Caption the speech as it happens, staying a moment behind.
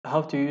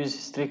how to use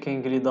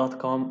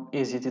strikingly.com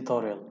easy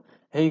tutorial.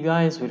 Hey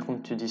guys,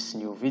 welcome to this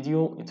new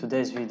video. In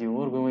today's video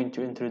we're going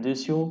to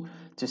introduce you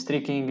to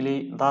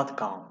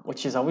strikingly.com,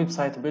 which is a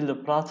website builder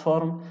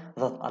platform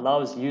that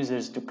allows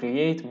users to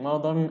create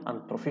modern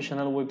and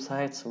professional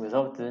websites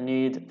without the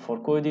need for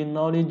coding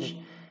knowledge.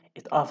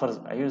 It offers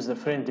a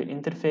user-friendly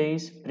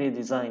interface,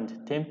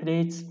 pre-designed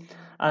templates,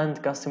 and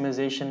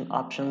customization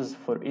options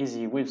for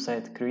easy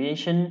website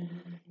creation.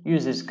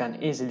 Users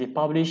can easily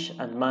publish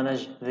and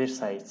manage their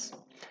sites,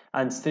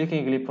 and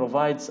Strikingly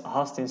provides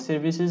hosting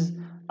services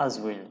as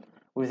well.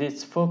 With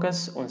its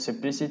focus on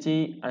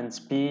simplicity and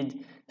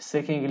speed,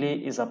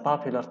 Strikingly is a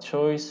popular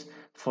choice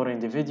for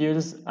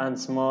individuals and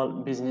small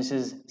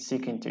businesses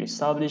seeking to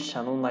establish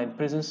an online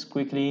presence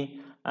quickly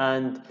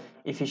and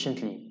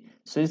efficiently.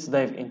 So let's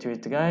dive into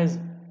it, guys,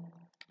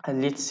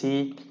 and let's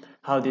see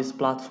how this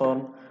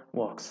platform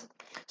works.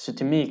 So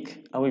to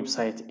make a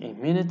website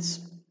in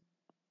minutes,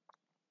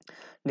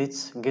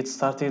 let's get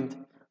started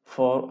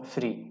for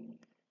free.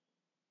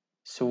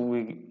 So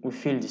we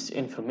fill this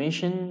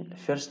information,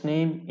 first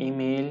name,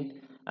 email,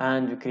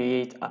 and we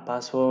create a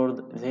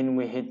password. Then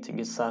we hit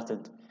get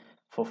started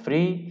for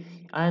free.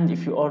 And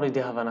if you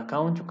already have an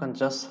account, you can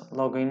just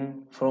log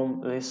in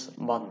from this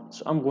button.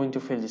 So I'm going to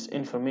fill this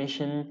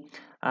information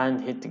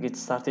and hit get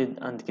started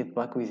and get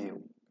back with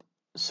you.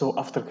 So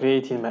after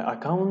creating my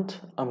account,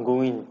 I'm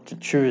going to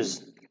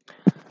choose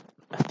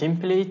a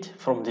template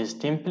from these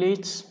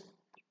templates.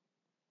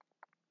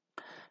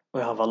 We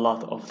have a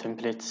lot of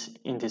templates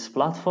in this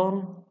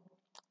platform.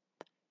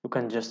 You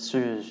can just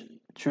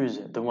choose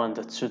the one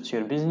that suits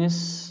your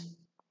business.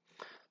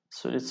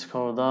 So let's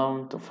scroll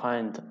down to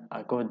find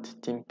a good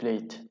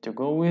template to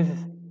go with.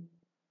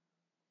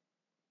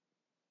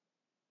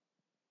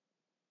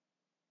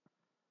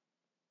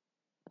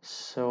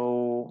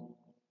 So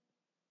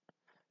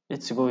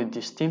let's go with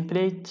this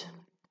template.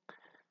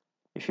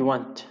 If you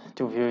want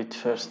to view it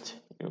first,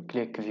 you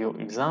click view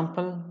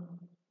example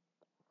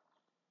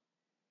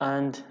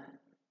and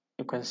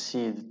you can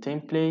see the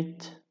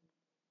template.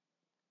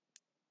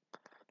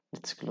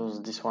 Let's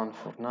close this one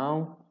for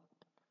now.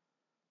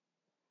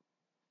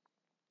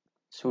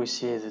 So we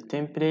see the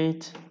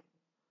template.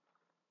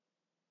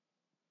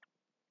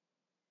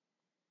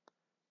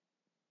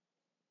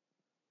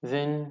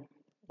 Then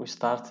we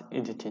start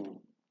editing.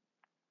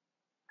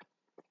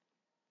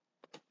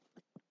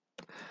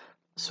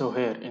 So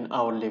here in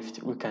our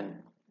left we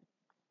can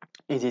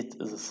edit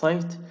the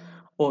site,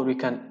 or we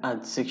can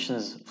add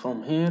sections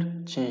from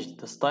here, change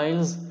the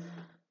styles,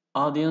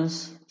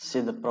 audience, see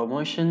the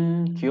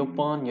promotion,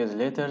 coupon,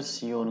 newsletters,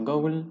 see you on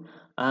Google,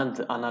 and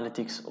the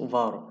analytics of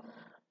our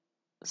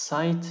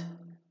site.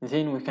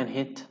 Then we can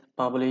hit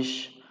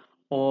publish,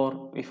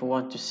 or if you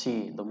want to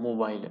see the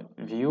mobile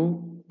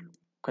view,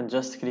 you can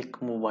just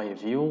click mobile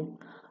view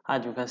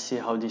and you can see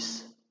how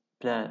this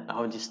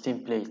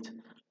template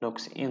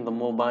looks in the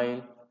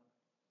mobile.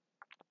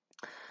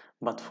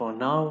 But for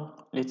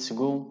now, let's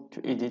go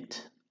to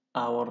edit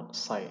our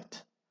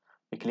site.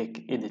 We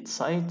click edit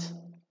site,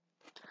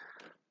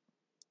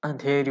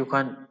 and here you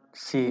can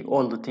see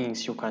all the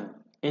things you can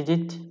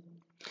edit.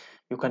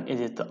 You can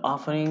edit the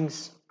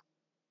offerings,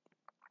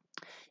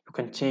 you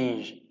can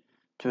change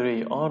to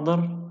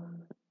reorder.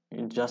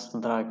 You just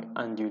drag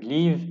and you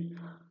leave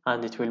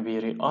and it will be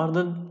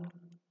reordered.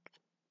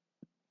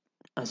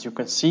 As you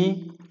can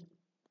see,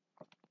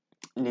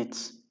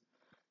 let's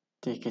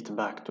take it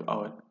back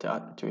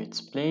to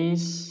its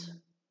place.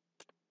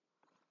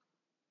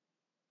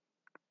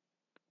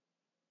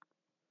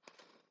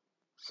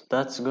 So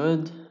that's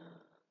good.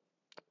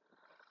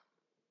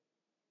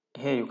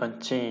 Here you can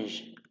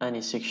change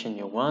any section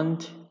you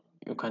want.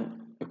 You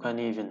can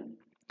even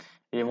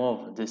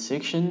remove the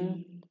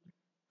section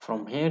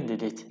from here,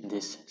 delete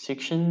this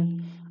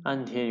section,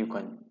 and here you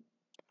can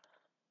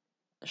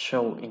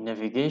show in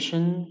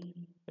navigation,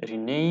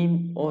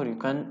 rename, or you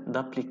can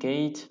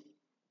duplicate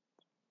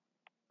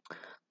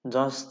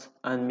just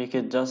and make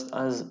it just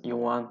as you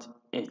want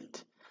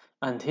it.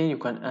 And here you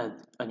can add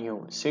a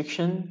new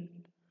section.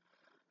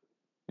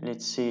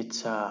 Let's say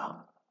it's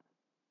a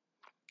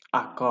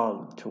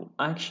call to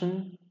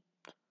action,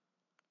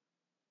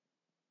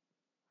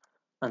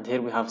 and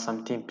here we have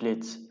some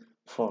templates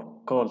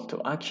for call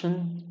to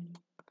action.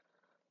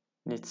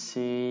 Let's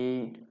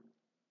see,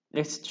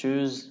 let's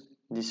choose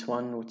this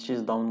one, which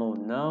is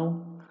download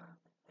now.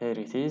 Here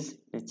it is.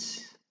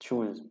 Let's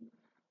choose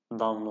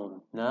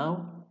download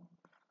now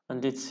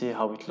and let's see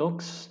how it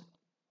looks.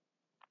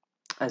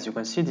 As you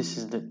can see, this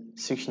is the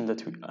section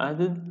that we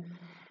added.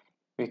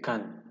 We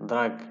can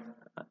drag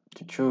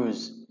to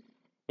choose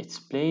its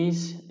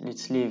place.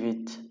 Let's leave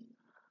it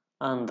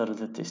under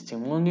the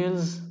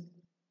testimonials,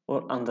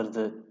 or under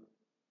the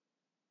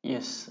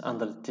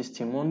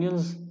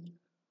testimonials.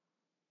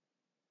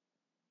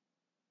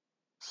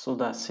 So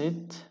that's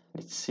it.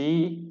 Let's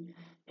see,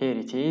 here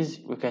it is.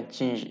 We can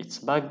change its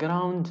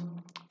background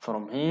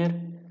from here.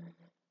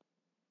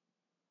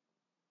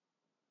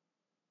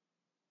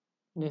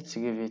 Let's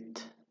give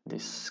it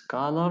this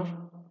color.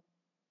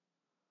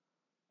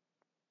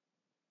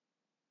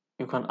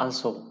 You can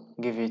also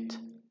give it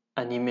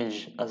an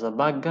image as a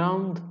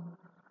background,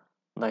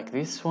 like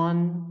this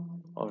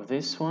one or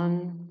this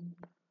one,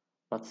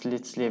 but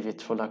let's leave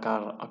it for a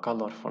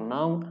color for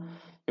now.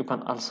 You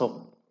can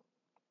also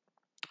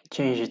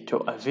change it to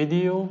a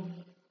video,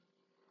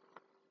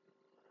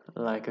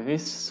 like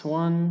this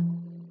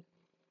one,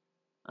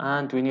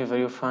 and whenever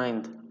you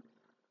find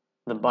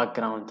the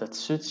background that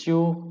suits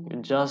you,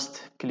 you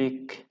just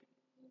click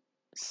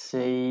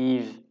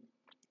save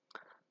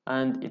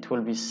and it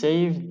will be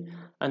saved.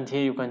 And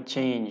here you can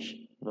change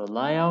the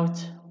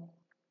layout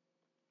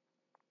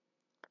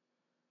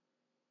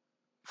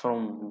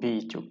from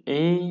B to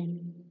A.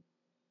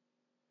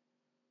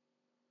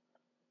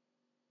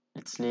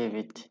 Let's leave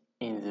it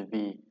in the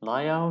B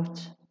layout,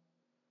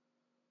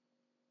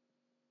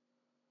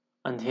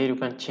 and here you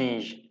can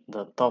change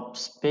the top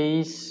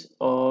space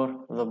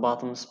or the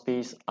bottom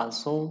space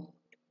also.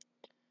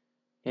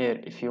 Here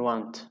if you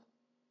want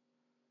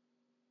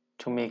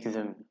to make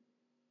them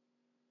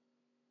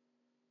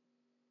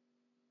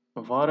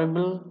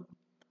variable,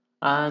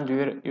 and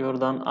you're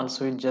done.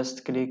 Also you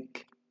just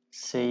click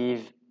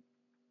save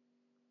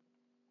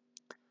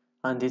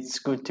and it's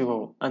good to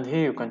go. And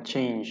here you can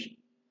change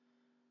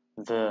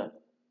the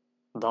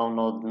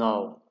download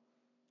now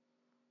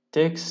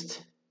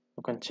text.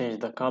 You can change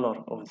the color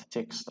of the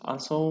text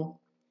also.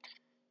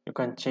 You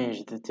can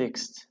change the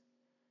text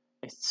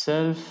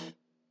itself.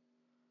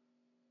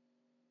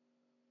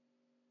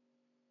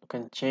 You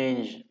can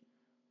change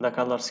the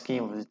color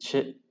scheme of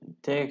the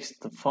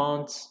text, the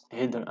fonts,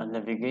 header and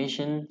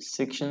navigation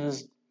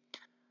sections.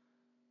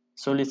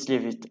 So let's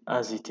leave it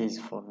as it is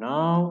for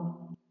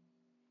now.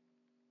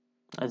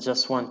 I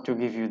just want to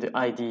give you the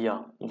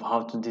idea of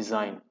how to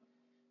design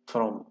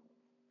from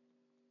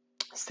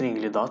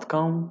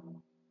Stringly.com.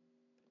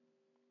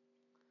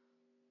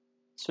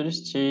 So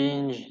let's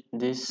change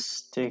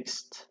this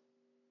text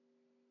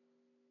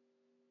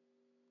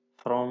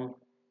from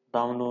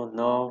download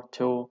now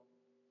to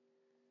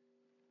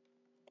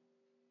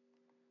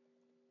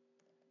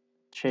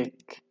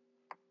check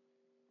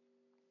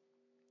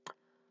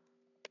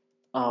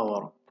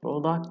our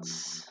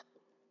products.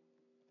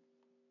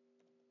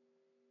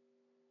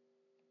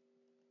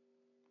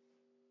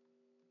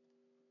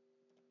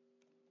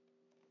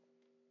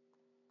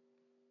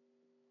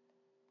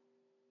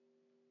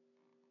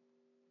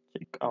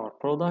 Check our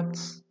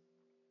products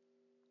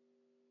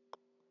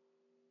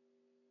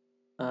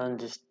and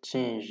just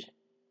change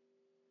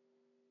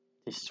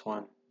this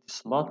one,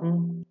 this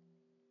button.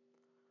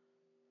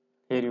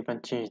 Here you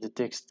can change the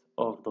text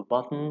of the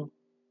button.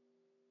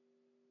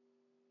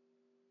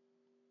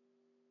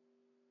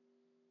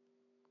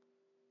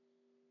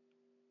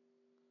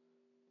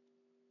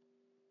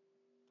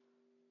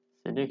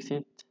 Select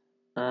it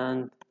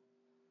and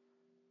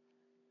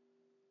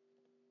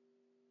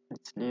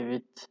let's leave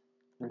it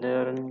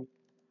learn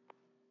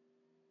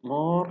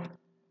more.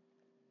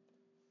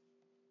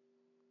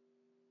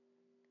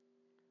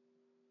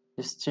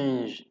 Just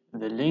change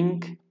the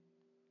link.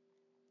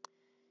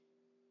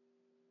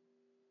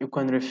 You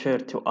can refer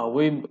to a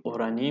web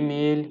or an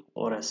email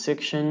or a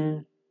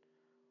section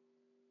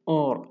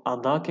or a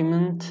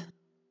document.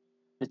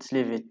 Let's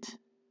leave it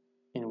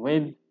in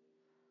web,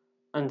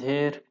 and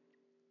here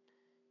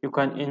you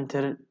can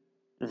enter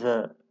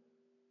the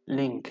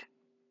link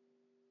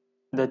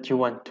that you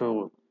want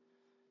to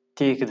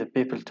take the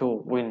people to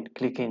when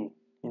clicking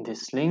in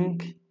this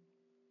link.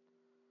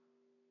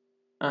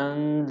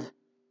 And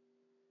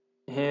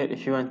here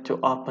if you want to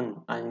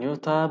open a new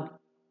tab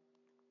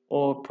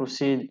or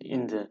proceed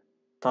in the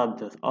tab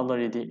that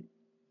already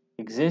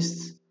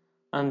exists,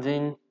 and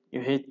then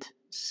you hit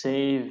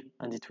save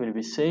and it will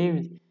be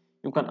saved.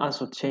 You can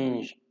also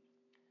change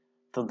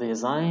the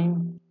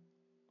design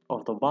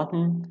of the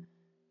button,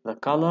 the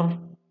color,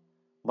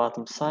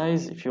 button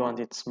size if you want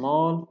it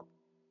small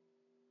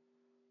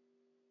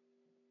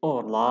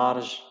or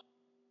large,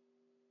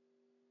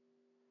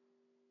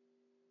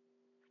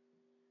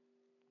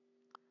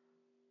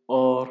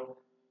 or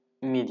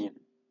medium.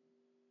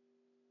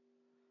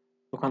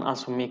 You can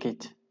also make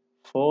it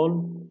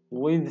full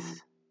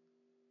width,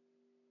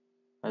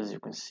 as you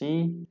can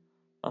see,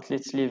 but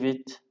let's leave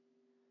it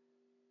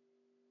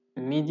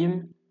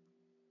medium.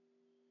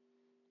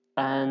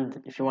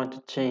 And if you want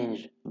to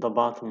change the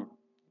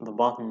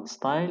button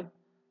style,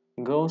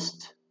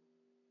 ghost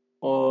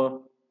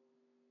or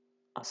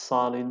a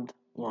solid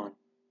one.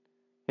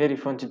 Here if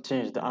you want to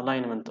change the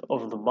alignment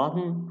of the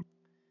button,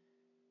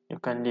 you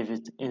can leave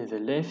it in the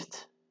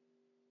left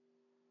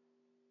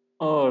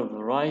or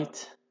the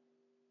right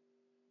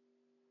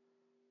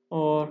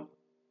or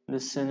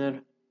the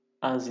center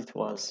as it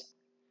was.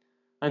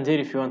 And here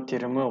if you want to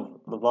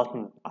remove the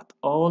button at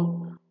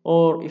all,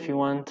 or if you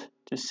want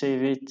to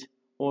save it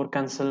or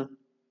cancel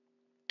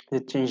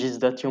the changes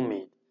that you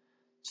made.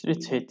 So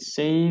let's hit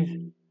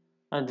save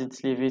and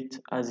let's leave it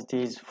as it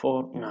is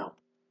for now.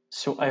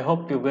 So I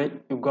hope you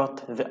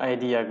got the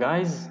idea,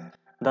 guys.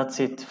 That's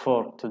it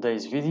for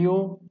today's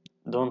video.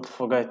 Don't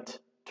forget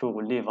to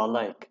leave a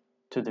like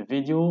to the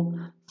video,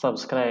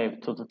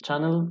 subscribe to the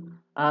channel,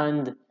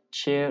 and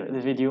share the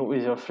video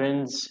with your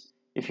friends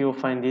if you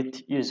find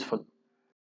it useful.